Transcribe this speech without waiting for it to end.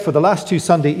For the last two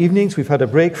Sunday evenings, we've had a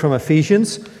break from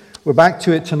Ephesians. We're back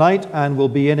to it tonight, and we'll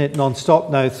be in it non-stop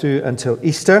now through until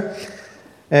Easter.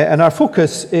 And our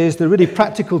focus is the really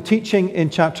practical teaching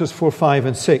in chapters 4, 5,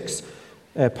 and 6,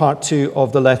 part 2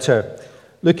 of the letter.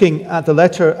 Looking at the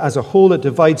letter as a whole, it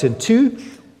divides in two.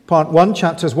 Part 1,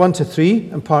 chapters 1 to 3,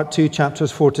 and part 2,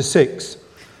 chapters 4 to 6.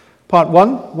 Part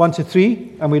 1, 1 to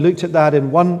 3, and we looked at that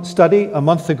in one study a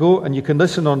month ago, and you can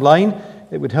listen online.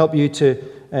 It would help you to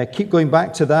keep going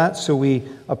back to that, so we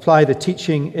apply the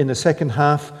teaching in the second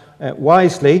half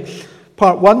wisely.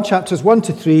 Part 1, chapters 1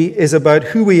 to 3, is about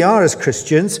who we are as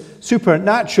Christians,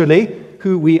 supernaturally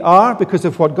who we are because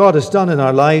of what God has done in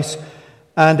our lives,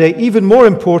 and even more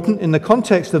important in the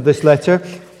context of this letter,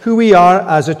 who we are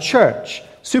as a church.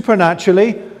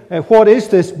 Supernaturally, what is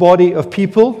this body of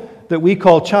people that we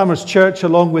call Chalmers Church,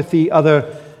 along with the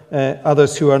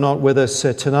others who are not with us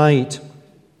tonight.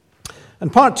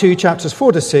 And part 2, chapters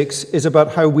 4 to 6, is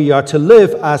about how we are to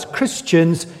live as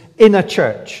Christians in a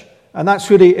church. And that's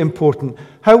really important.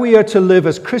 How we are to live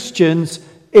as Christians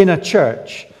in a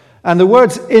church. And the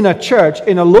words in a church,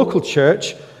 in a local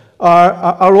church,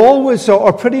 are always,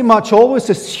 or pretty much always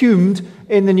assumed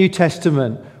in the New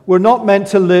Testament. We're not meant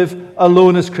to live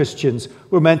alone as Christians.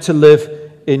 We're meant to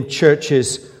live in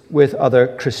churches with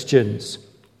other Christians.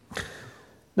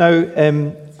 Now,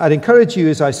 I'd encourage you,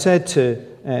 as I said, to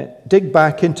dig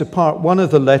back into part 1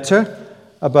 of the letter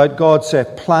about God's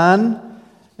plan,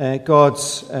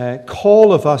 God's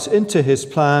call of us into his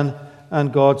plan,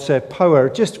 and God's power.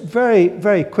 Just very,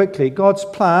 very quickly, God's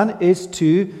plan is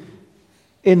to,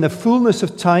 in the fullness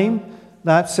of time,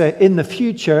 that's in the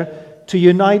future, to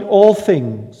unite all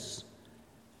things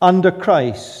under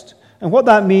Christ. And what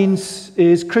that means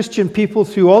is Christian people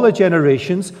through all the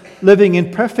generations living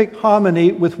in perfect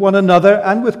harmony with one another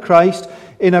and with Christ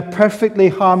in a perfectly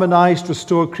harmonized,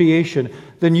 restored creation,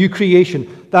 the new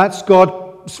creation. That's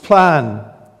God's plan.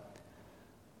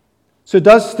 So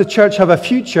does the church have a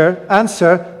future?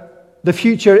 Answer, the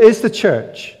future is the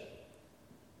church.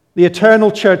 The eternal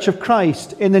church of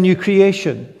Christ in the new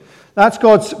creation. That's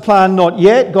God's plan not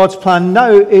yet. God's plan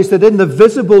now is that in the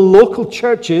visible local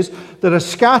churches that are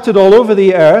scattered all over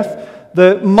the earth,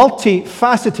 the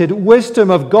multifaceted wisdom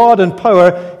of God and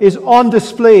power is on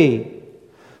display.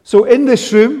 So in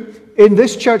this room, in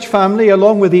this church family,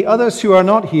 along with the others who are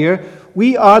not here,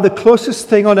 we are the closest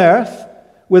thing on earth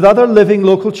with other living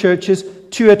local churches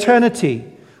to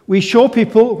eternity. We show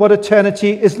people what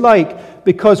eternity is like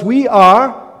because we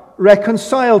are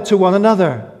reconciled to one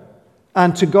another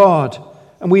and to God.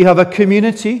 And we have a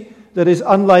community that is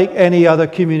unlike any other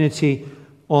community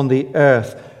on the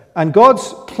earth. And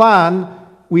God's plan,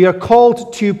 we are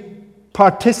called to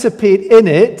participate in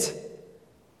it.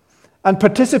 And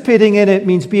participating in it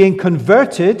means being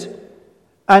converted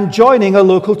and joining a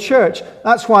local church.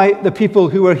 That's why the people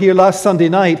who were here last Sunday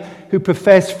night who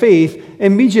professed faith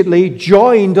immediately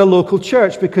joined a local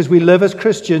church because we live as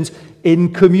Christians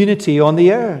in community on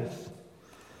the earth.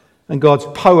 And God's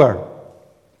power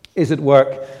is at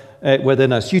work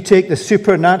within us. You take the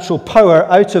supernatural power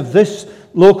out of this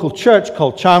local church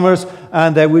called Chalmers,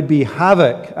 and there would be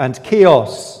havoc and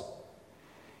chaos.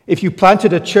 If you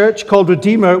planted a church called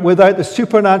Redeemer without the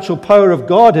supernatural power of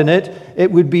God in it, it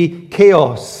would be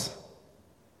chaos.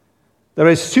 There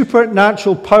is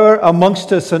supernatural power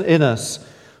amongst us and in us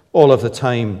all of the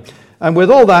time. And with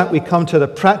all that, we come to the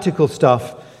practical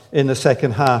stuff in the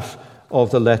second half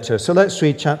of the letter. So let's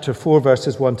read chapter 4,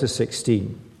 verses 1 to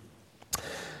 16.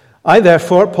 I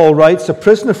therefore, Paul writes, a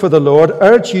prisoner for the Lord,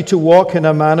 urge you to walk in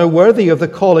a manner worthy of the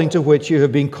calling to which you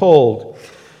have been called,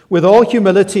 with all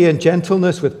humility and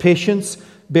gentleness, with patience,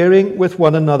 bearing with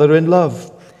one another in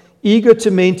love, eager to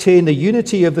maintain the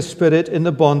unity of the Spirit in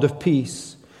the bond of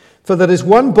peace. For there is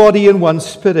one body and one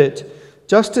Spirit,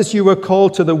 just as you were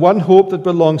called to the one hope that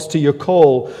belongs to your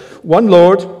call, one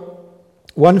Lord,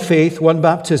 one faith, one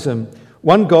baptism,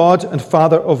 one God and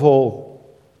Father of all,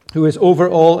 who is over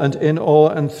all and in all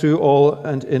and through all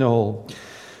and in all.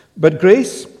 But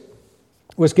grace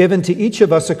was given to each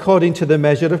of us according to the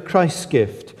measure of Christ's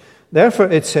gift.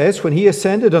 Therefore it says, when he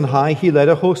ascended on high, he led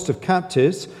a host of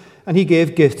captives, and he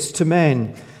gave gifts to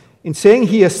men. In saying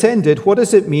he ascended, what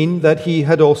does it mean that he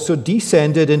had also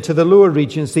descended into the lower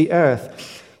regions, the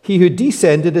earth? He who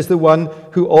descended is the one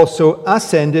who also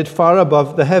ascended far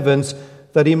above the heavens,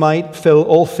 that he might fill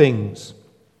all things.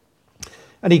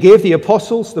 And he gave the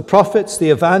apostles, the prophets,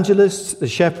 the evangelists, the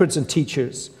shepherds and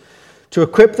teachers, to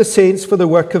equip the saints for the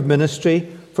work of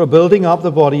ministry, for building up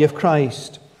the body of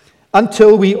Christ,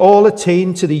 until we all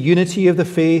attain to the unity of the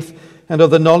faith and of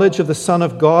the knowledge of the Son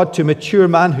of God, to mature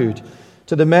manhood,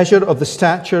 to the measure of the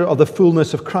stature of the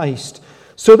fullness of Christ,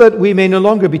 so that we may no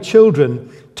longer be children,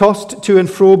 tossed to and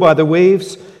fro by the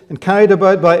waves and carried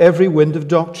about by every wind of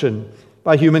doctrine,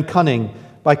 by human cunning,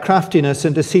 by craftiness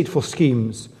and deceitful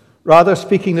schemes. Rather,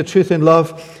 speaking the truth in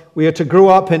love, we are to grow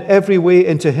up in every way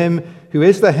into him who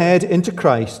is the head, into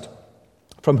Christ,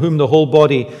 from whom the whole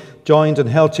body, joined and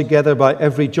held together by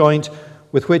every joint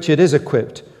with which it is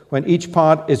equipped, when each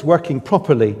part is working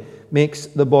properly, makes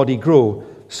the body grow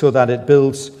so that it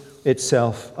builds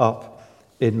itself up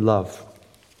in love.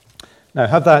 Now,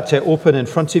 have that open in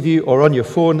front of you or on your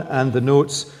phone and the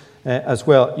notes as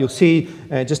well. You'll see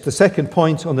just the second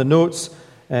point on the notes,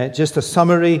 just a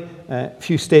summary, a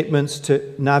few statements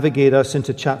to navigate us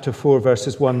into chapter 4,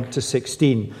 verses 1 to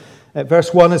 16.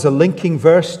 Verse 1 is a linking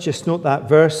verse. Just note that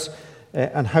verse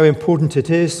and how important it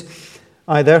is.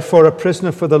 I, therefore, a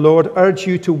prisoner for the Lord, urge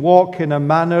you to walk in a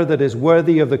manner that is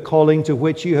worthy of the calling to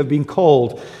which you have been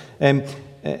called.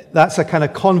 That's a kind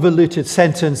of convoluted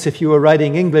sentence if you were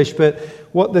writing English, but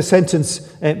what the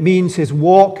sentence means is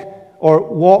walk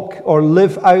or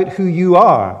live out who you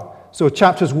are. So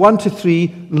chapters 1 to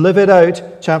 3, live it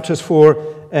out. Chapters 4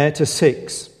 to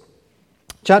 6.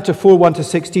 Chapter 4, 1 to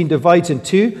 16 divides in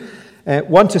two.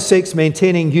 1 to 6,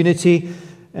 maintaining unity.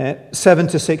 7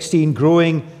 to 16,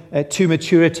 growing to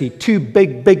maturity. Two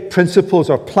big principles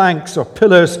or planks or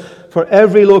pillars for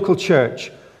every local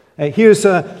church. Here's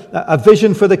a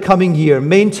vision for the coming year.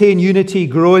 Maintain unity,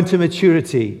 grow into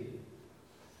maturity.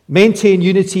 Maintain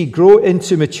unity, grow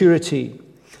into maturity.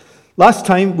 Last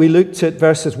time we looked at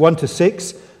verses 1 to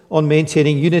 6 on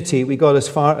maintaining unity. We got as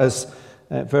far as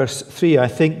verse 3. I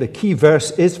think the key verse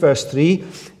is verse 3.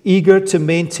 Eager to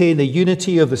maintain the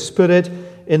unity of the Spirit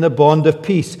in the bond of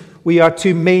peace. We are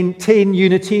to maintain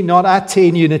unity, not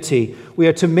attain unity. We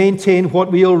are to maintain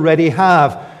what we already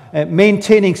have.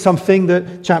 Maintaining something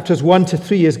that chapters 1 to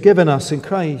 3 has given us in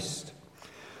Christ.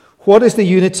 What is the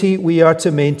unity we are to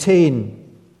maintain?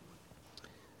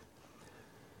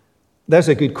 There's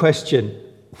a good question.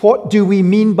 What do we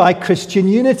mean by Christian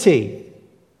unity?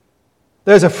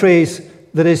 There's a phrase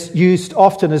that is used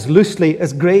often as loosely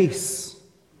as grace.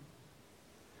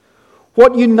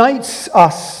 What unites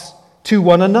us to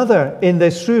one another in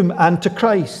this room and to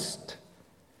Christ?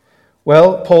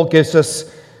 Well, Paul gives us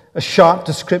a sharp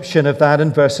description of that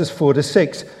in verses 4 to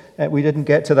 6. We didn't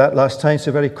get to that last time, so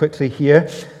very quickly here.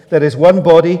 There is one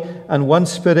body and one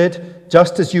Spirit,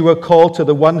 just as you were called to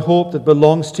the one hope that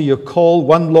belongs to your call,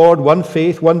 one Lord, one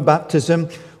faith, one baptism,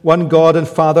 one God and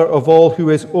Father of all, who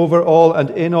is over all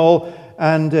and in all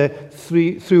and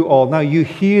through all. Now, you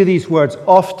hear these words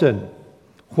often.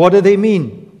 What do they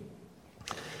mean?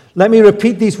 Let me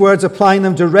repeat these words, applying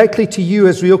them directly to you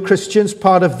as real Christians,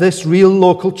 part of this real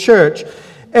local church.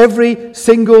 Every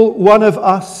single one of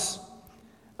us,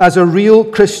 as a real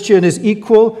Christian, is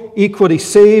equally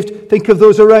saved. Think of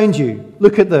those around you.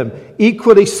 Look at them.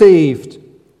 Equally saved,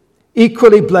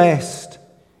 equally blessed,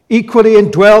 equally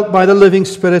indwelt by the living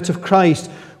Spirit of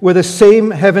Christ, with the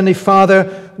same Heavenly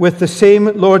Father, with the same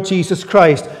Lord Jesus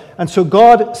Christ. And so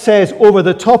God says over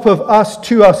the top of us,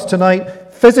 to us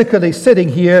tonight, physically sitting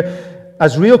here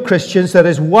as real Christians, there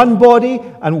is one body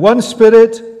and one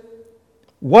Spirit,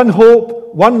 one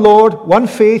hope, one Lord, one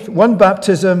faith, one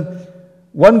baptism,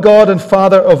 one God and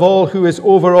Father of all, who is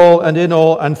over all and in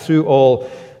all and through all.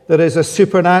 There is a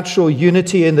supernatural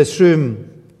unity in this room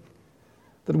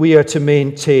that we are to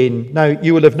maintain. Now,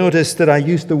 you will have noticed that I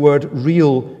used the word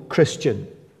real Christian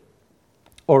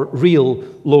or real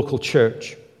local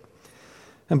church.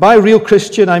 And by real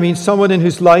Christian, I mean someone in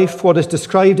whose life what is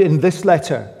described in this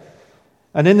letter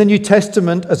and in the New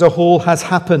Testament as a whole has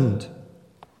happened.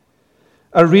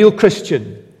 A real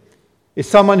Christian is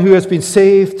someone who has been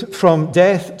saved from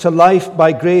death to life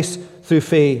by grace through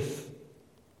faith.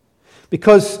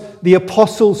 Because the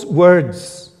apostles'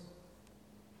 words,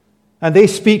 and they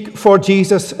speak for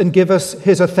Jesus and give us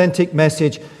his authentic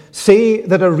message, say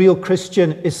that a real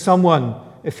Christian is someone,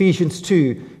 Ephesians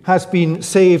 2, has been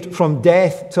saved from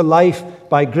death to life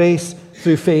by grace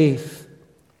through faith.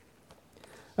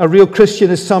 A real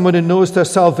Christian is someone who knows their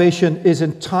salvation is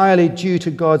entirely due to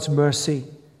God's mercy.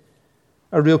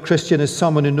 A real Christian is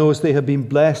someone who knows they have been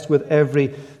blessed with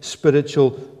every spiritual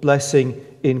blessing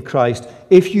in Christ.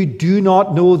 If you do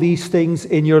not know these things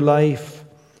in your life,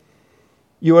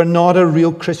 you are not a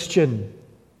real Christian.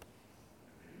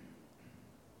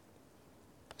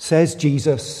 Says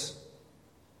Jesus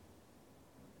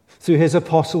through his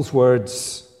apostles'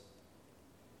 words.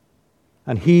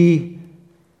 And he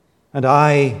and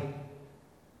I,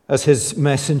 as his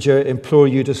messenger, implore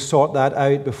you to sort that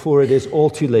out before it is all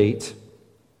too late.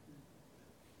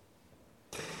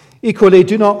 Equally,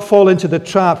 do not fall into the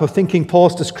trap of thinking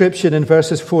Paul's description in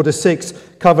verses 4 to 6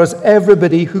 covers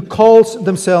everybody who calls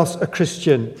themselves a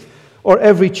Christian, or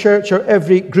every church or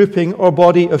every grouping or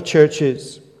body of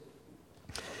churches.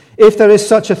 If there is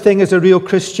such a thing as a real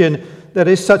Christian, there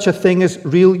is such a thing as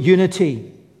real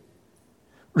unity.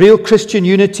 Real Christian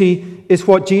unity is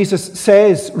what Jesus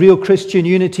says real Christian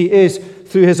unity is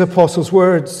through his apostles'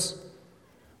 words.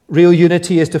 Real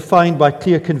unity is defined by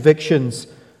clear convictions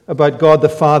about God the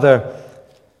Father,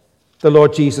 the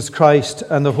Lord Jesus Christ,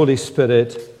 and the Holy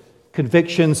Spirit.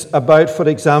 Convictions about, for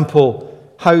example,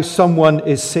 how someone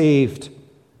is saved,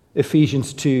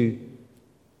 Ephesians 2.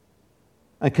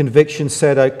 And convictions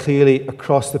set out clearly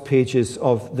across the pages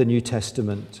of the New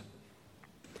Testament.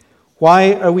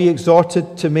 Why are we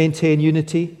exhorted to maintain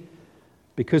unity?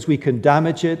 Because we can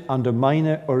damage it, undermine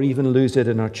it, or even lose it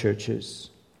in our churches.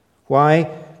 Why?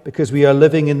 Because we are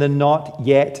living in the not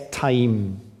yet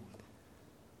time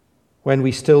when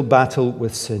we still battle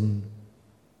with sin.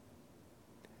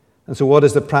 And so what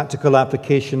is the practical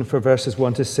application for verses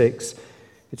 1 to 6?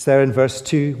 It's there in verse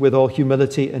 2, with all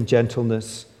humility and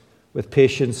gentleness, with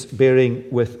patience, bearing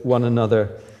with one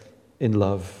another in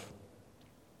love.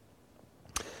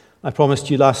 I promised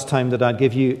you last time that I'd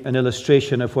give you an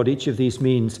illustration of what each of these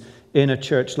means in a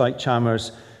church like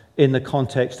Chalmers in the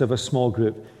context of a small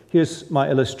group. Here's my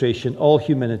illustration. All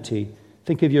humility.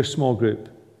 Think of your small group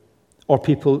or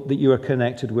people that you are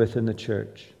connected with in the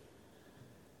church.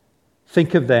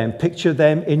 Think of them. Picture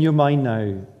them in your mind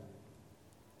now.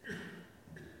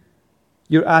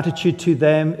 Your attitude to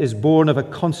them is born of a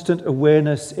constant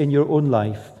awareness in your own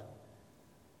life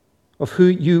of who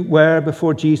you were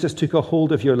before Jesus took a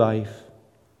hold of your life.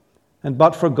 And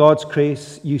but for God's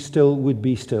grace, you still would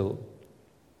be still.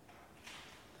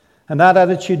 And that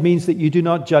attitude means that you do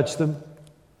not judge them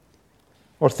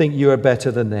or think you are better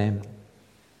than them.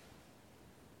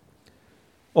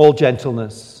 All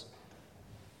gentleness.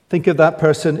 Think of that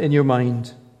person in your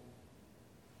mind.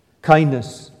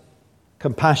 Kindness,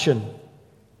 compassion,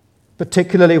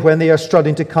 particularly when they are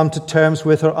struggling to come to terms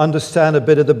with or understand a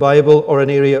bit of the Bible or an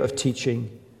area of teaching.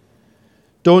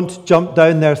 Don't jump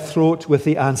down their throat with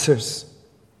the answers.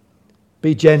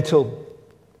 Be gentle.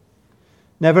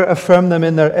 Never affirm them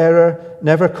in their error.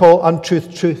 Never call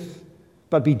untruth truth,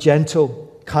 but be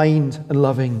gentle, kind, and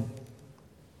loving.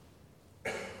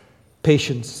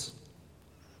 Patience.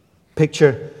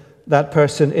 Picture that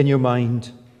person in your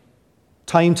mind.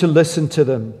 Time to listen to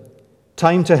them.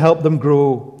 Time to help them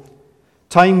grow.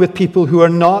 Time with people who are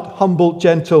not humble,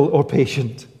 gentle, or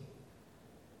patient.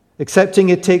 Accepting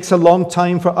it takes a long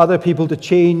time for other people to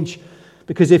change,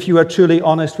 because if you are truly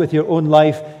honest with your own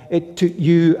life, it took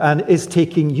you and is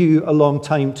taking you a long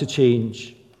time to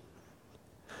change.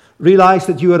 Realize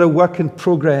that you are a work in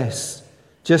progress,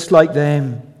 just like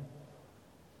them.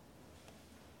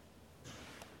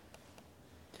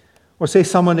 Or say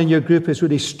someone in your group is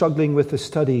really struggling with the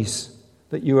studies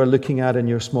that you are looking at in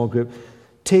your small group.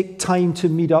 Take time to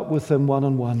meet up with them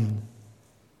one-on-one.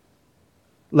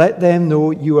 Let them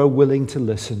know you are willing to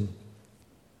listen.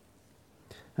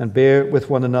 And bear with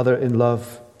one another in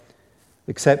love,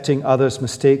 accepting others'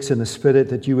 mistakes in the spirit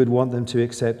that you would want them to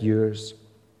accept yours.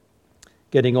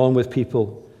 Getting on with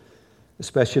people,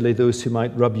 especially those who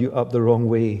might rub you up the wrong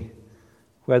way,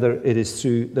 whether it is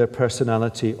through their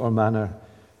personality or manner,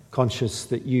 conscious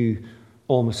that you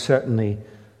almost certainly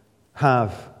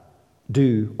have,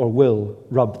 do, or will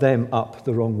rub them up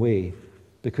the wrong way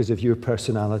because of your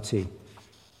personality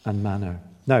and manner.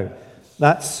 Now,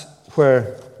 that's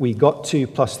where we got to,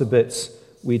 plus the bits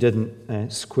we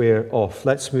didn't square off.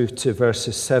 Let's move to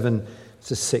verses 7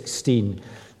 to 16.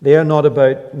 They are not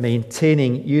about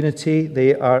maintaining unity,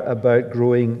 they are about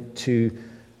growing to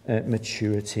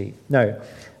maturity. Now,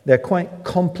 they're quite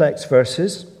complex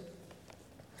verses.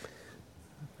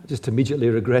 I just immediately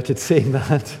regretted saying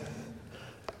that.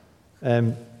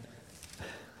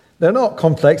 They're not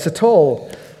complex at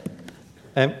all.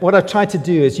 What I've tried to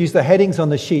do is use the headings on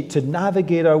the sheet to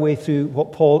navigate our way through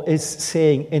what Paul is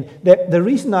saying. The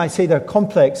reason I say they're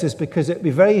complex is because it would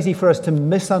be very easy for us to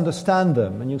misunderstand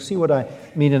them, and you'll see what I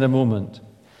mean in a moment.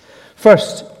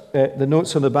 First, the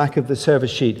notes on the back of the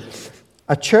service sheet.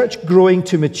 A church growing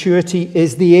to maturity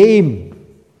is the aim.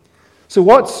 So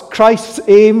what's Christ's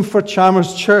aim for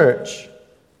Chalmers Church?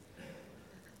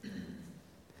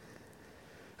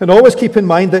 And always keep in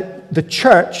mind that the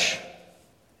church,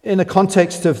 in the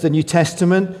context of the New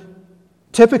Testament,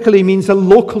 typically means a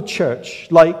local church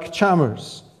like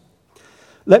Chalmers.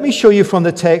 Let me show you from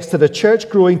the text that a church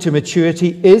growing to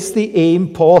maturity is the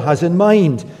aim Paul has in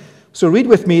mind. So read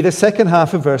with me the second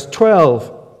half of verse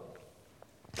 12,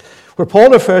 where Paul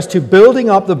refers to building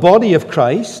up the body of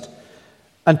Christ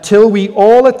until we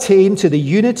all attain to the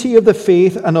unity of the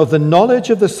faith and of the knowledge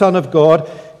of the Son of God,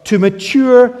 to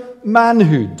mature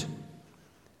manhood,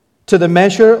 to the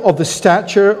measure of the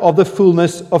stature of the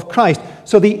fullness of Christ.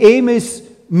 So the aim is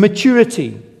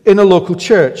maturity in a local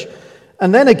church.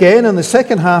 And then again, in the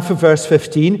second half of verse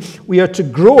 15, we are to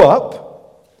grow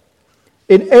up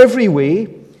in every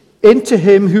way into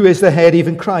him who is the head,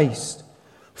 even Christ,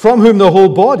 from whom the whole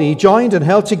body, joined and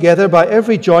held together by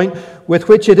every joint with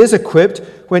which it is equipped,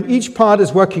 when each part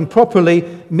is working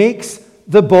properly, makes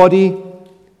the body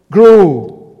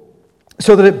grow,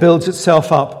 so that it builds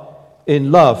itself up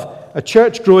in love. A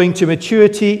church growing to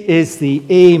maturity is the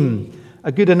aim.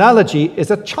 A good analogy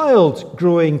is a child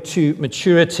growing to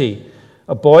maturity.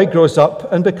 A boy grows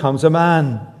up and becomes a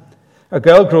man. A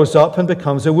girl grows up and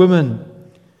becomes a woman.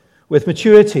 With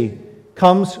maturity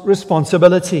comes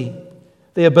responsibility,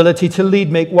 the ability to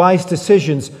lead, make wise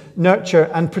decisions, nurture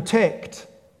and protect.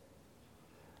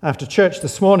 After church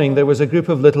this morning, there was a group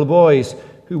of little boys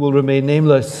who will remain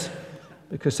nameless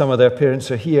because some of their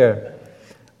parents are here,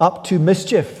 up to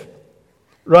mischief,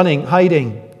 running,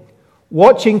 hiding,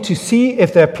 watching to see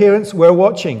if their parents were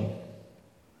watching.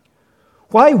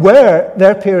 Why were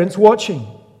their parents watching?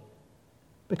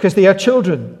 Because they are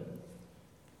children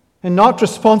and not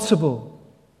responsible,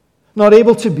 not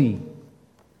able to be,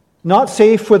 not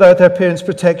safe without their parents'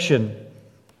 protection.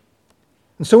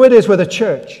 And so it is with a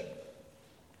church.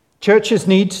 Churches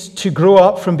need to grow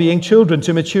up from being children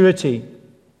to maturity.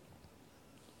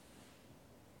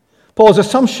 Paul's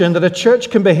assumption that a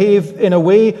church can behave in a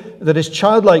way that is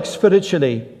childlike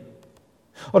spiritually,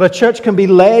 or a church can be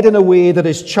led in a way that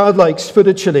is childlike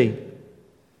spiritually.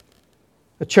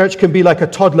 A church can be like a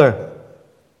toddler,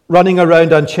 running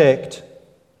around unchecked,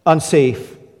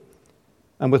 unsafe,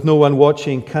 and with no one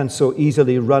watching, can so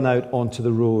easily run out onto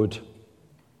the road.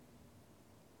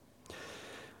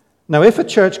 Now, if a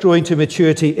church growing to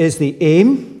maturity is the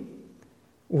aim,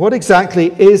 what exactly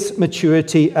is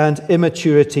maturity and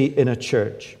immaturity in a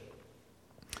church?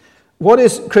 What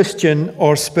is Christian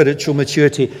or spiritual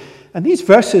maturity? And these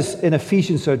verses in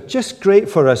Ephesians are just great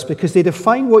for us because they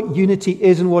define what unity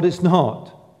is and what it's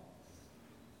not.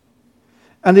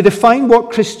 And they define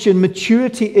what Christian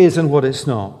maturity is and what it's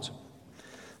not.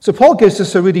 So Paul gives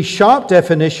us a really sharp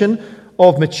definition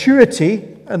of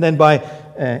maturity, and then by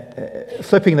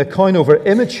flipping the coin over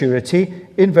immaturity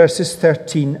in verses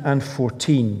 13 and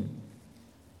 14.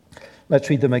 Let's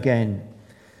read them again.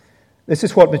 This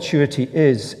is what maturity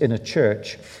is in a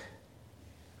church.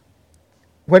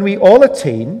 When we all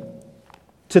attain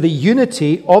to the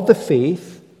unity of the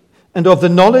faith and of the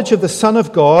knowledge of the Son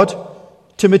of God,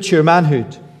 to mature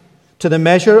manhood, to the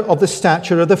measure of the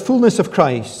stature of the fullness of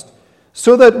Christ,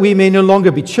 so that we may no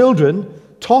longer be children,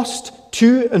 tossed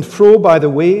to and fro by the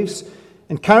waves,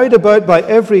 and carried about by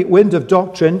every wind of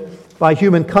doctrine, by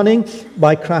human cunning,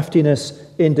 by craftiness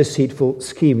in deceitful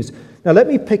schemes. Now let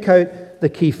me pick out the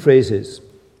key phrases.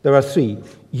 There are three.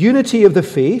 Unity of the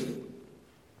faith,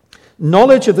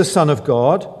 knowledge of the Son of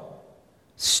God,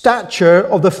 stature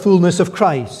of the fullness of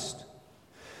Christ.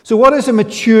 So what is a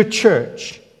mature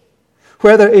church?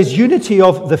 Where there is unity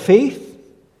of the faith,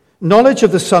 knowledge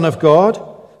of the Son of God,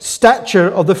 stature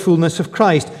of the fullness of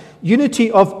Christ.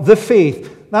 Unity of the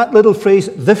faith. That little phrase,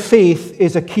 the faith,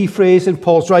 is a key phrase in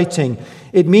Paul's writing.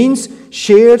 It means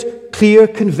shared, clear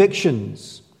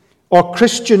convictions or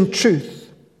Christian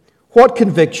truth. What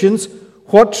convictions?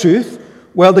 What truth?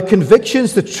 Well, the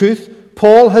convictions, the truth,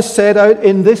 Paul has set out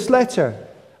in this letter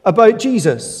about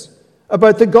Jesus,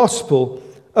 about the gospel,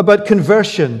 about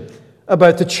conversion,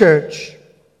 about the church.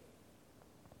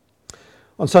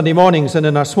 On Sunday mornings and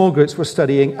in our small groups, we're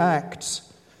studying Acts.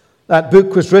 That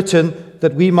book was written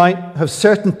that we might have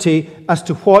certainty as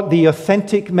to what the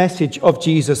authentic message of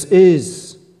Jesus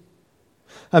is.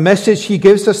 A message he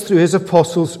gives us through his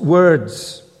apostles'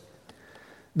 words.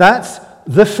 That's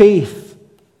the faith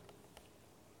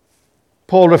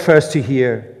Paul refers to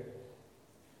here.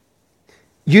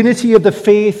 Unity of the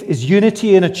faith is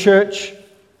unity in a church.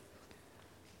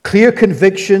 Clear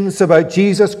convictions about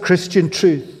Jesus' Christian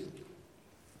truth.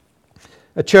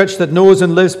 A church that knows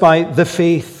and lives by the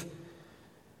faith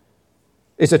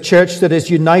is a church that is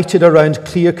united around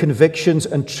clear convictions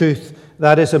and truth.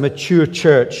 That is a mature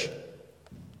church.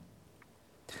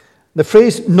 The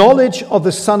phrase knowledge of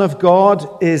the Son of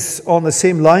God is on the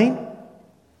same line.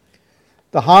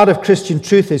 The heart of Christian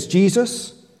truth is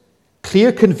Jesus.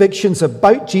 Clear convictions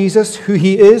about Jesus, who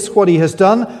he is, what he has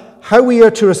done, how we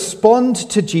are to respond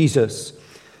to Jesus.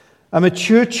 A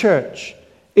mature church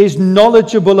is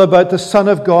knowledgeable about the Son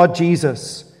of God,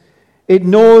 Jesus. It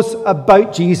knows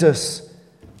about Jesus,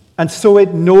 and so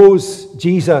it knows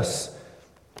Jesus.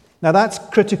 Now that's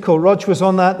critical. Rog was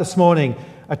on that this morning.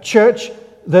 A church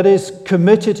that is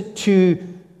committed to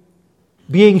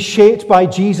being shaped by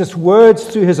Jesus' words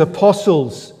through his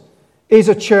apostles is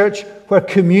a church where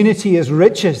community is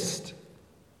richest.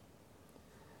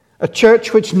 A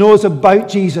church which knows about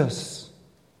Jesus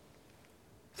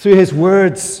through his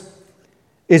words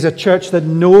is a church that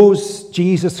knows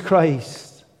Jesus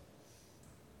Christ.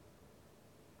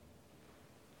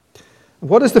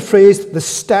 What does the phrase, the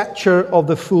stature of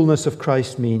the fullness of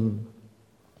Christ, mean?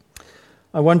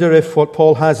 I wonder if what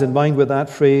Paul has in mind with that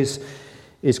phrase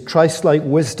is Christ-like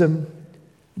wisdom,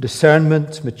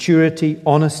 discernment, maturity,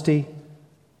 honesty,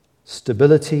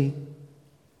 stability.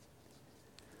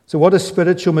 So what does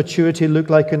spiritual maturity look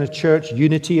like in a church?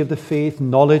 Unity of the faith,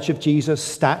 knowledge of Jesus,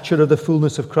 stature of the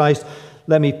fullness of Christ.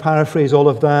 Let me paraphrase all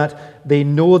of that. They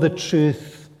know the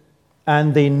truth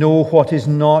and they know what is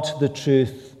not the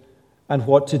truth and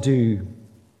what to do.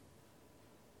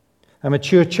 A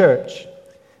mature church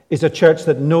is a church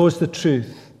that knows the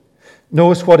truth,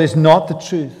 knows what is not the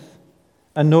truth,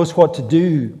 and knows what to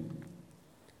do.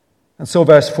 And so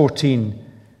verse 14,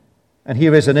 and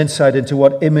here is an insight into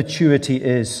what immaturity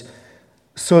is,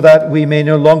 so that we may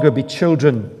no longer be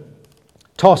children,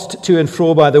 tossed to and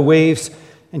fro by the waves,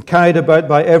 and carried about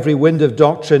by every wind of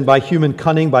doctrine, by human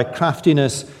cunning, by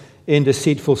craftiness in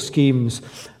deceitful schemes.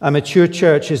 A mature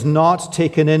church is not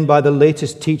taken in by the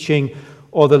latest teaching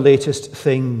or the latest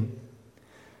thing.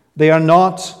 They are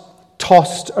not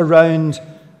tossed around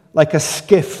like a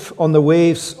skiff on the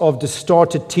waves of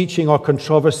distorted teaching or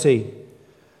controversy.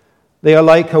 They are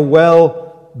like a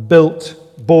well-built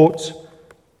boat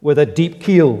with a deep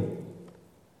keel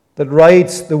that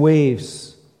rides the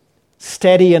waves,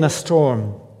 steady in a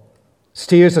storm,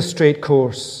 steers a straight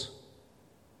course.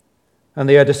 And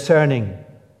they are discerning,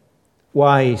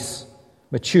 wise,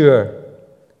 mature,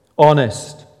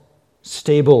 honest,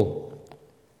 stable,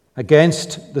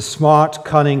 against the smart,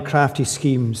 cunning, crafty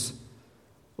schemes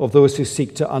of those who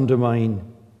seek to undermine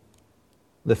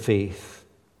the faith.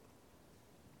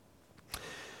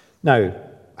 Now,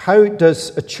 how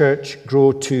does a church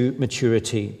grow to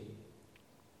maturity?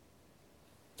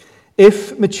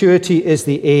 If maturity is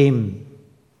the aim,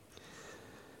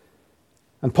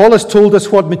 and Paul has told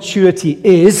us what maturity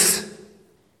is,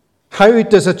 how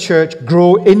does a church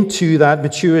grow into that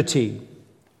maturity?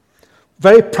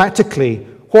 Very practically,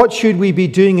 what should we be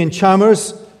doing in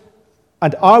Chalmers,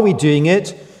 and are we doing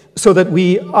it, so that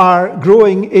we are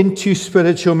growing into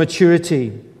spiritual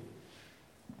maturity?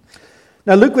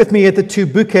 Now look with me at the two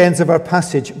bookends of our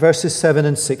passage, verses 7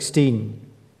 and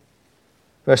 16.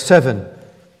 Verse 7,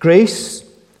 grace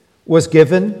was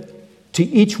given to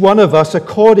each one of us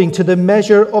according to the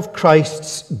measure of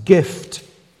Christ's gift.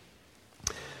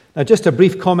 Now just a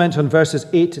brief comment on verses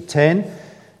 8 to 10.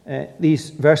 These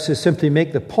verses simply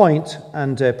make the point,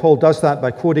 and Paul does that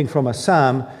by quoting from a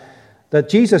psalm, that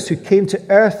Jesus, who came to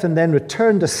earth and then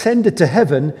returned, ascended to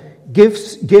heaven,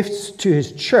 gives gifts to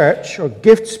his church, or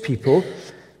gifts people,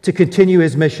 to continue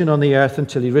his mission on the earth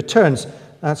until he returns.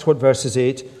 That's what verses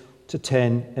 8 to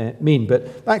 10 mean.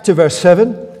 But back to verse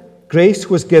 7. Grace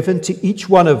was given to each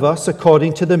one of us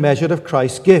according to the measure of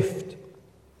Christ's gift.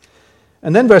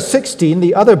 And then verse 16,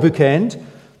 the other bookend,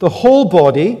 the whole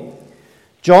body,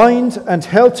 joined and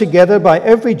held together by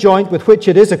every joint with which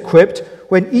it is equipped,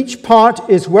 when each part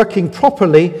is working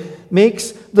properly,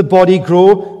 makes the body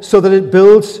grow so that it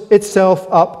builds itself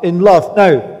up in love.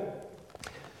 Now,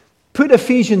 put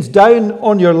Ephesians down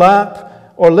on your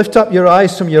lap or lift up your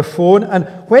eyes from your phone, and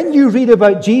when you read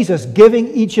about Jesus giving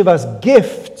each of us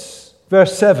gifts,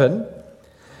 verse 7,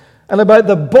 and about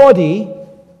the body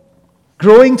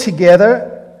growing together,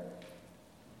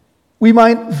 we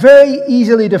might very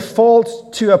easily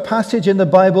default to a passage in the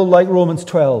Bible like Romans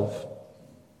 12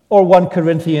 or 1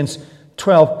 Corinthians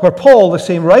 12, where Paul, the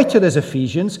same writer as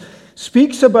Ephesians,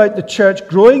 speaks about the church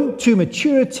growing to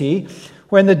maturity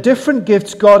when the different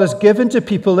gifts God has given to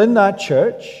people in that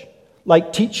church,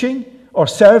 like teaching or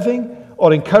serving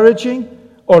or encouraging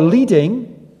or leading,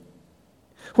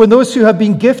 when those who have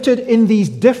been gifted in these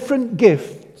different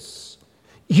gifts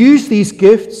use these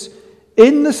gifts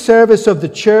in the service of the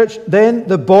church, then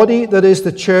the body that is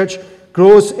the church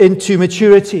grows into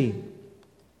maturity.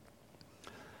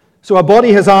 So a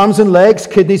body has arms and legs,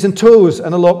 kidneys and toes,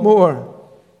 and a lot more.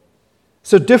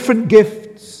 So different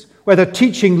gifts, whether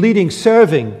teaching, leading,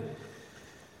 serving,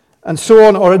 and so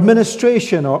on, or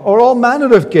administration, or all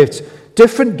manner of gifts,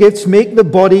 different gifts make the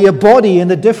body a body, and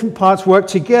the different parts work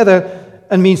together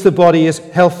and means the body is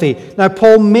healthy. Now,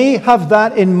 Paul may have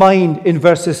that in mind in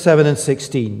verses 7 and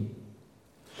 16.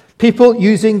 People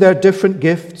using their different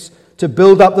gifts to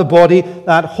build up the body,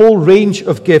 that whole range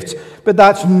of gifts. But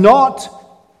that's not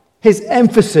his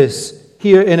emphasis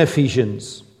here in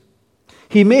Ephesians.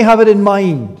 He may have it in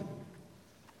mind,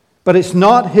 but it's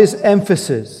not his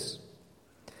emphasis.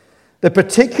 The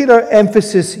particular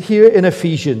emphasis here in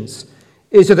Ephesians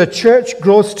is that a church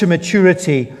grows to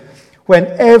maturity when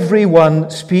everyone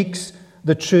speaks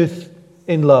the truth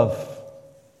in love.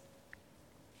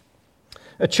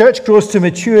 A church grows to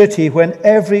maturity when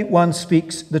everyone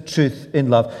speaks the truth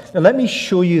in love. Now let me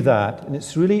show you that, and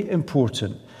it's really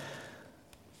important.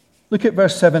 Look at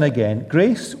verse 7 again.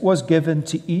 Grace was given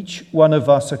to each one of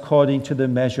us according to the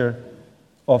measure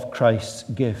of Christ's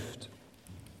gift.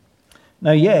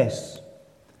 Now yes,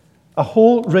 a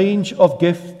whole range of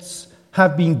gifts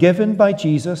have been given by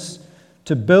Jesus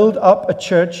to build up a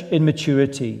church in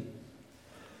maturity.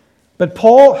 But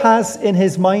Paul has in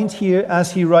his mind here,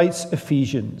 as he writes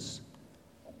Ephesians,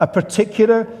 a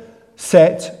particular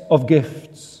set of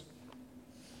gifts.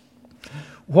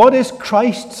 What is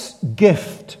Christ's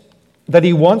gift that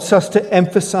he wants us to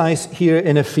emphasize here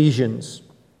in Ephesians?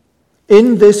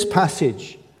 In this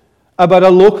passage about a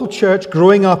local church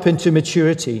growing up into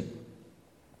maturity.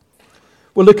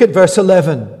 We'll look at verse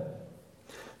 11.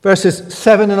 Verses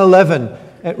 7 and 11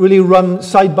 really run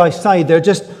side by side. They're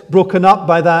just broken up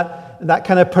by that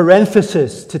kind of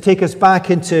parenthesis to take us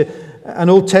back into an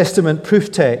Old Testament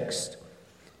proof text.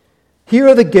 Here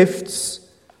are the gifts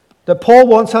that Paul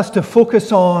wants us to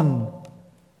focus on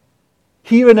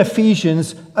here in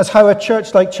Ephesians as how a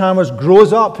church like Chalmers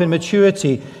grows up in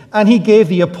maturity. And he gave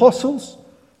the apostles,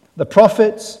 the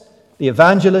prophets, the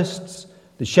evangelists,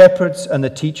 the shepherds, and the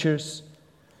teachers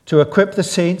to equip the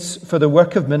saints for the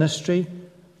work of ministry,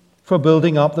 for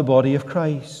building up the body of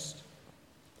Christ.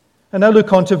 And now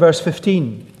look on to verse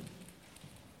 15.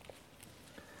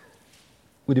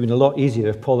 Would have been a lot easier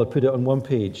if Paul had put it on one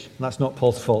page. And that's not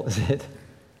Paul's fault, is it?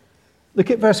 Look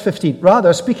at verse 15.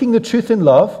 Rather, speaking the truth in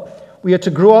love, we are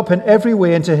to grow up in every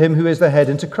way into him who is the head,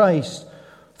 into Christ,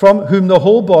 from whom the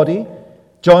whole body,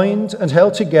 joined and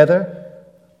held together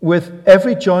with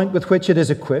every joint with which it is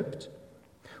equipped,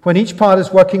 when each part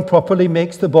is working properly,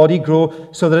 makes the body grow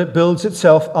so that it builds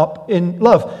itself up in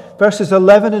love. Verses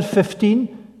 11 and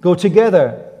 15 go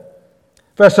together.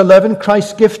 Verse 11,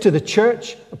 Christ's gift to the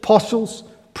church, apostles,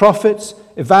 prophets,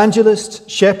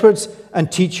 evangelists, shepherds,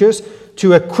 and teachers,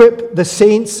 to equip the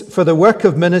saints for the work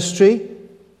of ministry,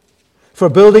 for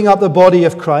building up the body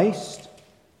of Christ.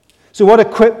 So what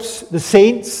equips the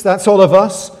saints, that's all of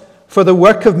us, for the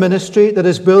work of ministry that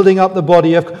is building up the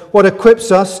body of what equips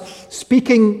us?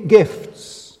 Speaking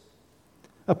gifts.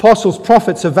 Apostles,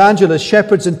 prophets, evangelists,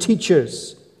 shepherds, and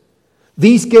teachers.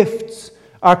 These gifts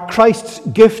are Christ's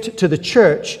gift to the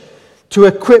church to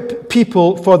equip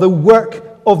people for the work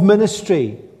of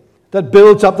ministry that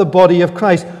builds up the body of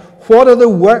Christ. What are the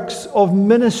works of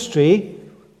ministry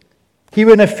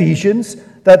here in Ephesians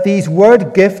that these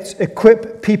word gifts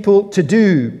equip people to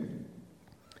do?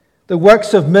 The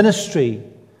works of ministry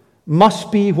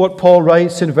must be what Paul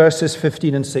writes in verses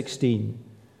 15 and 16,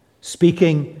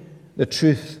 speaking the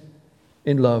truth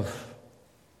in love.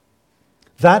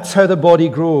 That's how the body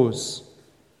grows,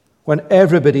 when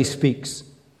everybody speaks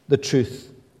the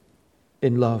truth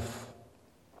in love.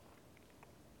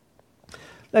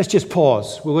 Let's just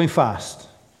pause. We're going fast.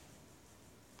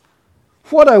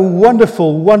 What a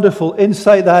wonderful, wonderful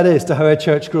insight that is to how a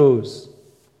church grows.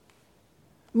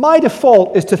 My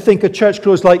default is to think a church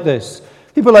grows like this.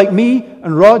 People like me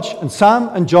and Rog and Sam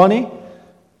and Johnny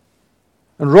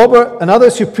and Robert and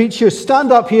others who preach here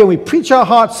stand up here and we preach our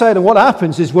hearts out, and what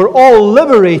happens is we're all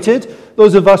liberated,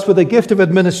 those of us with the gift of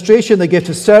administration, the gift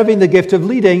of serving, the gift of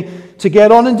leading, to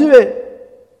get on and do it.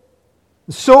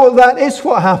 So that is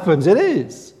what happens. It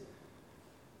is.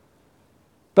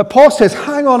 But Paul says,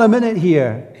 hang on a minute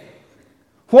here.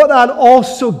 What that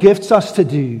also gifts us to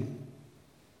do,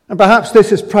 and perhaps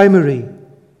this is primary,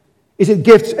 is it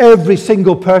gifts every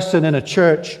single person in a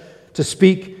church to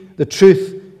speak the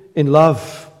truth in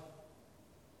love.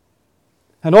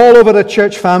 And all over the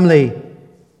church family,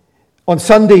 on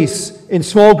Sundays, in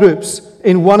small groups,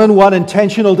 in one-on-one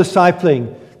intentional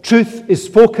discipling, truth is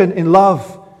spoken in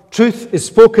love. Truth is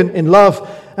spoken in love.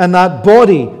 And that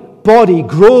body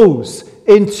grows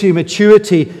into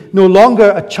maturity, no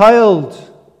longer a child,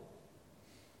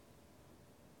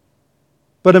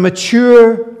 but a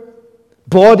mature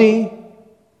body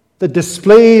that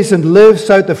displays and lives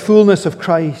out the fullness of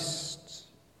Christ.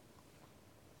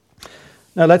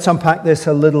 Now let's unpack this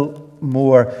a little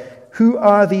more. Who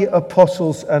are the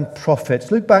apostles and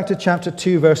prophets? Look back to chapter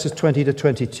 2, verses 20 to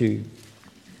 22.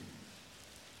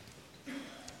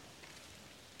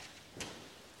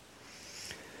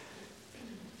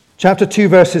 Chapter 2,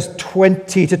 verses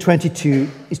 20 to 22,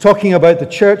 he's talking about the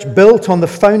church built on the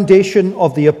foundation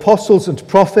of the apostles and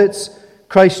prophets,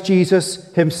 Christ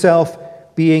Jesus himself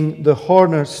being the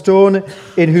cornerstone,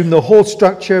 in whom the whole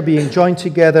structure, being joined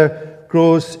together,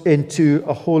 grows into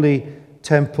a holy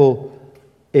temple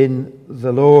in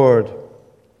the Lord.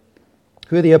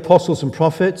 Who are the apostles and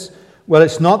prophets? Well,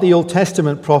 it's not the Old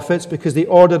Testament prophets, because the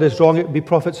order is wrong. It would be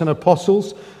prophets and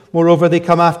apostles. Moreover, they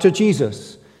come after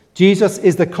Jesus. Jesus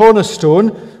is the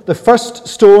cornerstone, the first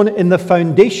stone in the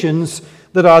foundations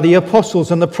that are the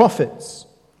apostles and the prophets.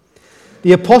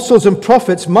 The apostles and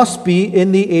prophets must be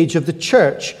in the age of the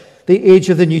church, the age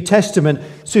of the New Testament.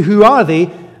 So who are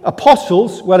they?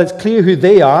 Apostles, well, it's clear who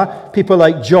they are. People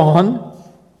like John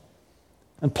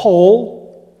and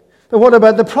Paul. But what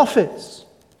about the prophets?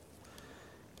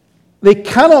 They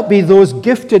cannot be those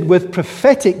gifted with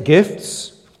prophetic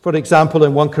gifts, for example,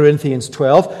 in 1 Corinthians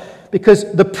 12,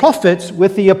 because the prophets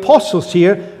with the apostles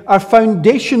here are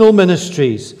foundational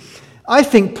ministries. I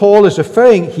think Paul is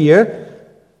referring here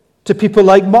to people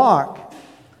like Mark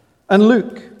and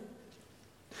Luke.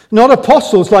 Not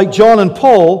apostles like John and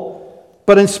Paul,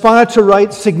 but inspired to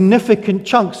write significant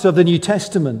chunks of the New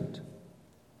Testament.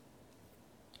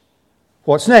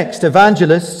 What's next?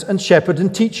 Evangelists and shepherds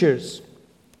and teachers.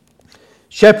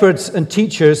 Shepherds and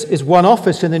teachers is one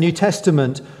office in the New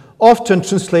Testament, often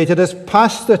translated as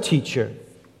pastor teacher.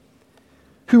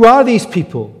 Who are these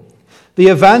people? The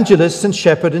evangelists and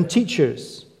shepherd and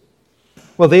teachers.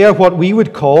 Well, they are what we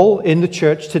would call in the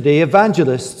church today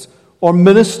evangelists or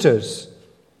ministers.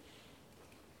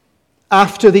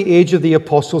 After the age of the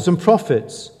apostles and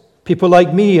prophets, people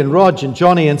like me and Rog and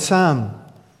Johnny and Sam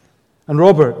and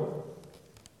Robert,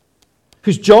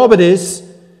 whose job it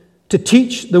is to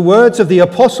teach the words of the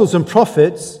apostles and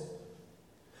prophets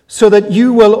so that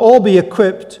you will all be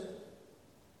equipped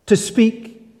to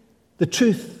speak the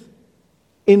truth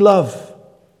in love.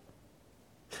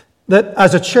 That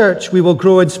as a church we will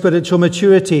grow in spiritual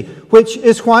maturity, which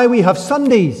is why we have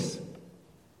Sundays.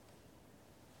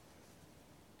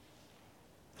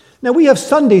 Now, we have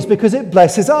Sundays because it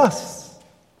blesses us.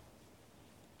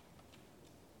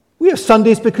 We have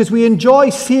Sundays because we enjoy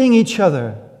seeing each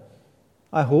other,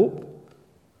 I hope.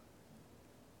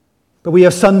 But we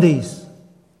have Sundays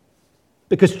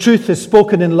because truth is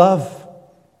spoken in love.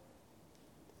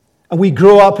 And we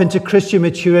grow up into Christian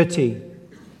maturity.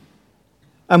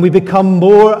 And we become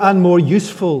more and more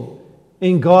useful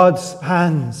in God's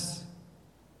hands.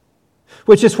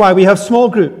 Which is why we have small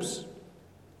groups.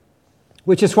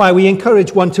 Which is why we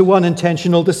encourage one-to-one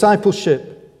intentional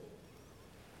discipleship.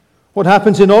 What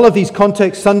happens in all of these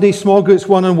contexts, Sunday, small groups,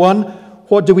 one-on-one,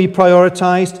 what do we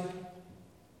prioritize?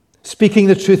 Speaking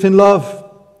the truth in love.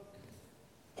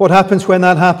 What happens when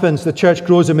that happens? The church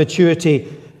grows in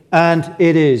maturity, and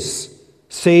it is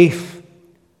safe,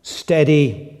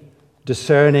 steady,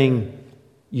 discerning,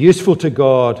 useful to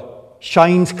God,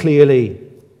 shines clearly.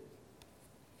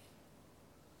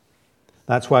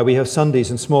 That's why we have Sundays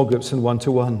and small groups and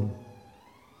one-to-one.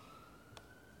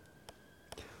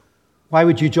 Why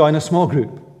would you join a small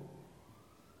group?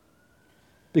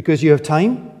 Because you have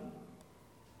time?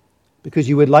 Because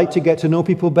you would like to get to know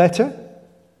people better?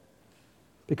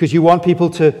 Because you want people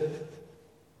to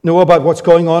know about what's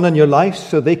going on in your life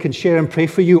so they can share and pray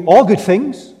for you? All good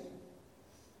things.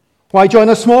 Why join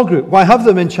a small group? Why have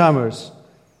them in Chalmers?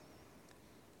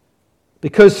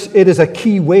 Because it is a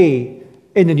key way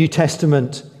in the New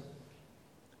Testament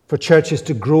for churches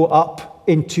to grow up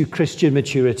into Christian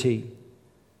maturity.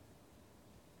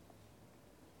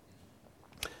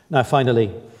 Now,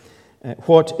 finally,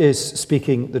 what is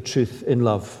speaking the truth in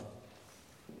love?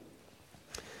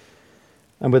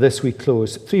 And with this we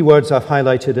close. 3 words I've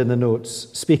highlighted in the notes.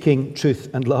 Speaking, truth,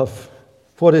 and love.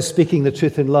 What is speaking the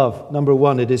truth in love? Number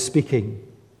 1, it is speaking.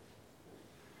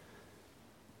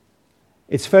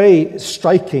 It's very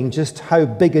striking just how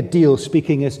big a deal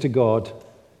speaking is to God.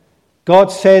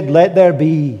 God said, "Let there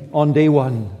be," on day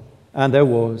 1, and there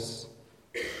was.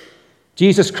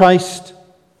 Jesus Christ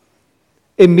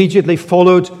immediately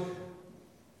followed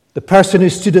the person who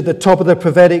stood at the top of the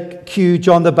prophetic queue,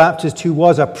 John the Baptist, who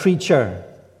was a preacher.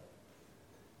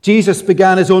 Jesus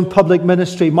began his own public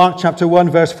ministry, Mark chapter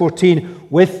 1, verse 14,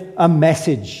 with a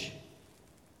message.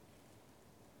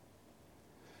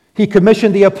 He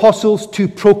commissioned the apostles to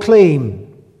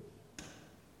proclaim.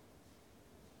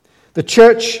 The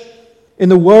church in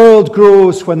the world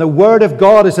grows when the Word of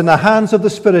God is in the hands of the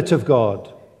Spirit of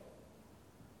God.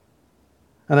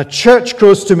 And a church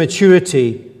grows to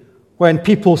maturity when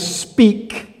people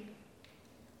speak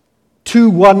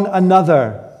to one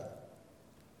another.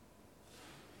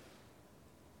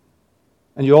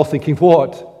 And you're all thinking,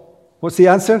 what? What's the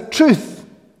answer? Truth.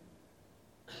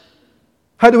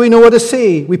 How do we know what to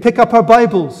say? We pick up our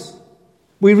Bibles.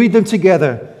 We read them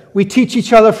together. We teach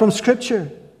each other from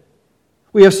Scripture.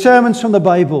 We have sermons from the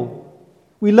Bible.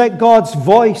 We let God's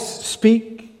voice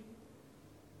speak.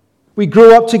 We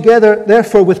grow up together,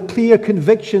 therefore, with clear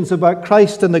convictions about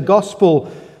Christ and the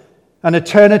gospel and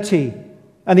eternity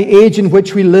and the age in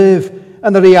which we live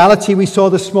and the reality we saw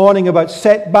this morning about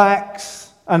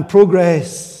setbacks and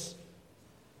progress.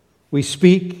 We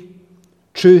speak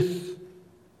truth,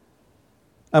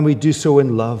 and we do so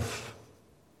in love.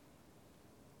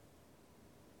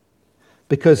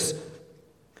 Because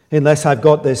unless I've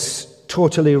got this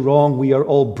totally wrong, we are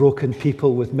all broken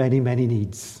people with many, many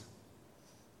needs.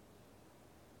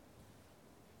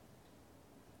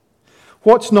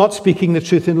 What's not speaking the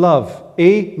truth in love?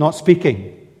 A, not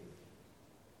speaking.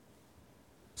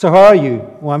 So how are you?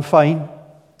 Well, I'm fine.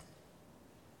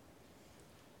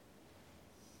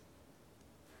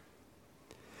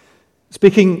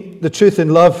 Speaking the truth in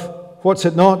love, what's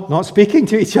it not? Not speaking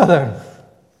to each other.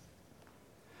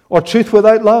 Or truth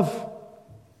without love.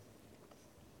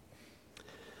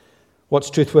 What's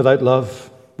truth without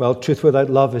love? Well, truth without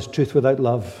love is truth without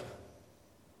love.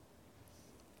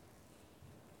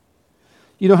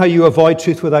 You know how you avoid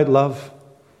truth without love?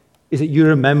 Is that you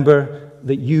remember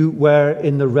that you were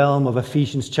in the realm of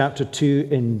Ephesians chapter 2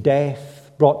 in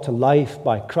death, brought to life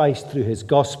by Christ through his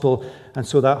gospel, and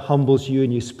so that humbles you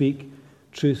and you speak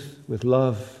truth with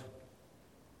love.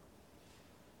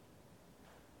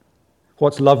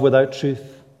 What's love without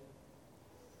truth?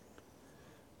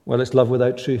 Well, it's love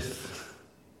without truth.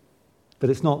 But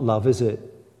it's not love, is it?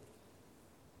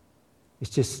 It's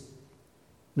just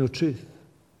no truth.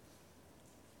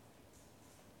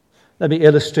 Let me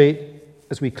illustrate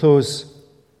as we close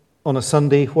on a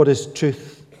Sunday what is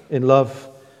truth in love.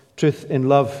 Truth in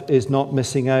love is not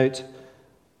missing out.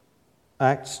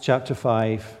 Acts chapter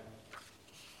 5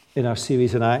 in our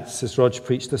series in Acts, as Rog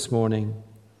preached this morning.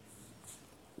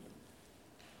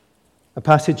 A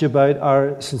passage about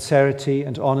our sincerity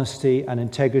and honesty and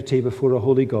integrity before a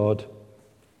holy God.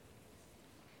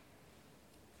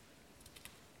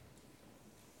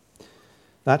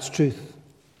 That's truth.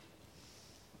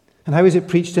 And how is it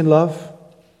preached in love?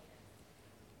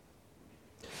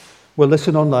 Well,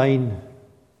 listen online,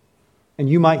 and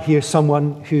you might hear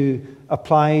someone who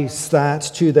applies that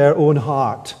to their own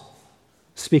heart,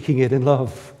 speaking it in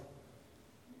love.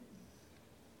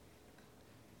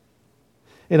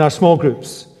 In our small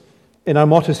groups, in our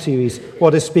motto series,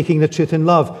 what is speaking the truth in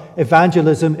love?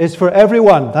 Evangelism is for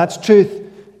everyone. That's truth.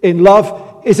 In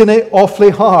love, isn't it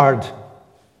awfully hard?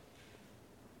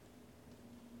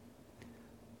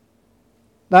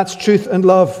 That's truth and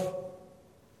love.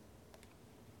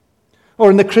 Or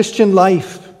in the Christian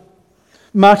life,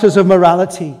 matters of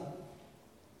morality.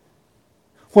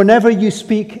 Whenever you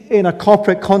speak in a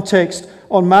corporate context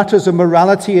on matters of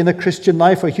morality in the Christian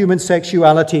life or human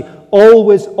sexuality,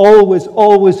 always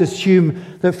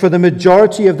assume that for the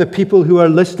majority of the people who are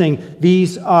listening,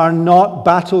 these are not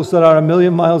battles that are a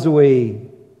million miles away.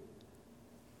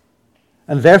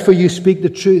 And therefore you speak the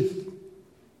truth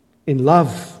in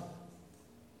love.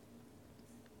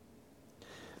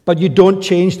 But you don't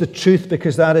change the truth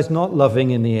because that is not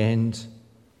loving in the end.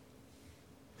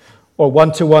 Or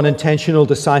one-to-one intentional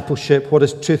discipleship. What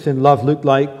does truth in love look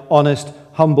like? Honest,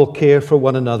 humble care for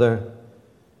one another.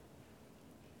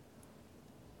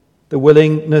 The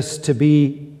willingness to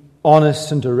be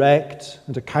honest and direct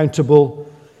and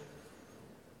accountable.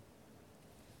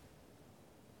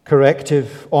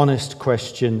 Corrective, honest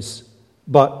questions.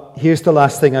 But here's the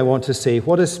last thing I want to say.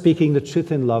 What does speaking the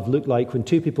truth in love look like when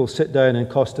two people sit down in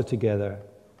Costa together?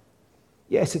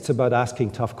 Yes, it's about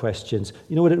asking tough questions.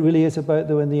 You know what it really is about,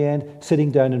 though, in the end?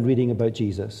 Sitting down and reading about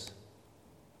Jesus.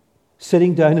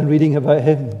 Sitting down and reading about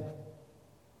him.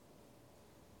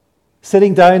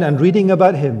 Sitting down and reading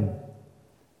about him.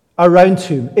 Around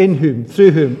whom, in whom,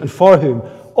 through whom, and for whom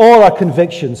all our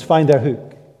convictions find their hook.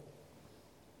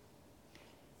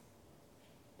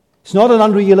 It's not an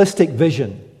unrealistic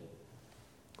vision.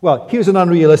 Well, here's an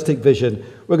unrealistic vision.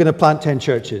 We're going to plant 10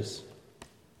 churches.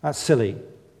 That's silly.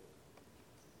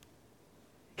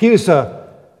 Here's a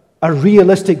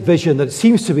realistic vision that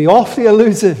seems to be awfully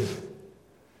elusive.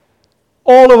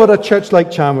 All over a church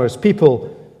like Chalmers,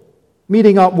 people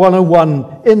meeting up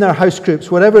one-on-one in their house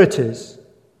groups, whatever it is,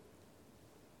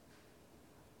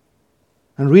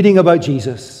 and reading about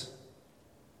Jesus,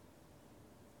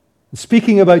 and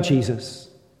speaking about Jesus,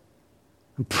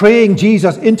 and praying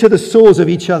Jesus into the souls of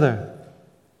each other.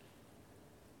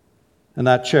 And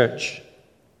that church,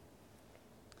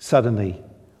 suddenly,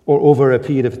 or over a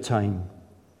period of time,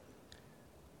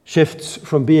 shifts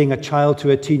from being a child to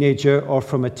a teenager, or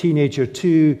from a teenager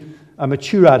to a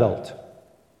mature adult,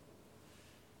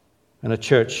 and a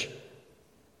church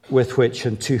with which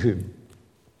and to whom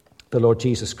the Lord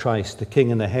Jesus Christ, the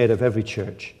King and the head of every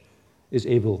church, is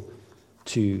able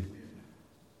to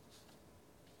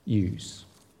use.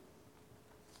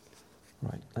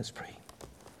 Right, let's pray.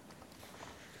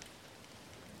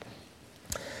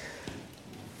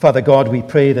 Father God, we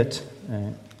pray that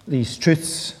these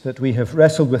truths that we have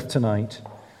wrestled with tonight,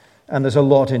 and there's a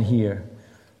lot in here,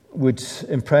 would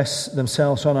impress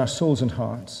themselves on our souls and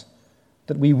hearts,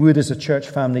 that we would, as a church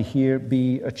family here,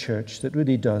 be a church that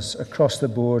really does, across the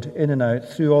board, in and out,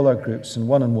 through all our groups and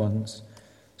one-on-ones,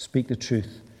 speak the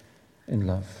truth in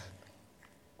love.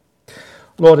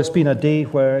 Lord, it's been a day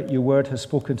where your word has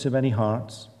spoken to many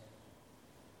hearts,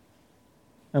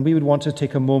 and we would want to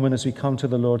take a moment as we come to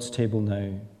the Lord's table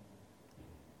now,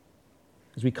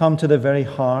 as we come to the very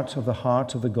heart of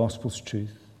the gospel's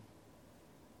truth,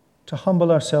 to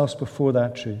humble ourselves before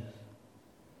that truth,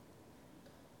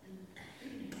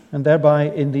 and thereby,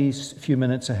 in these few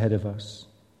minutes ahead of us,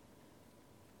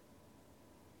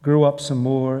 grow up some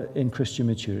more in Christian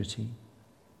maturity.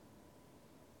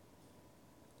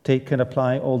 Take and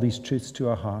apply all these truths to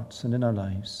our hearts and in our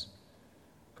lives,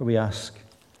 for we ask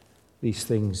these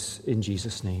things in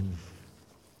Jesus' name.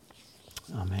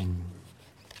 Amen.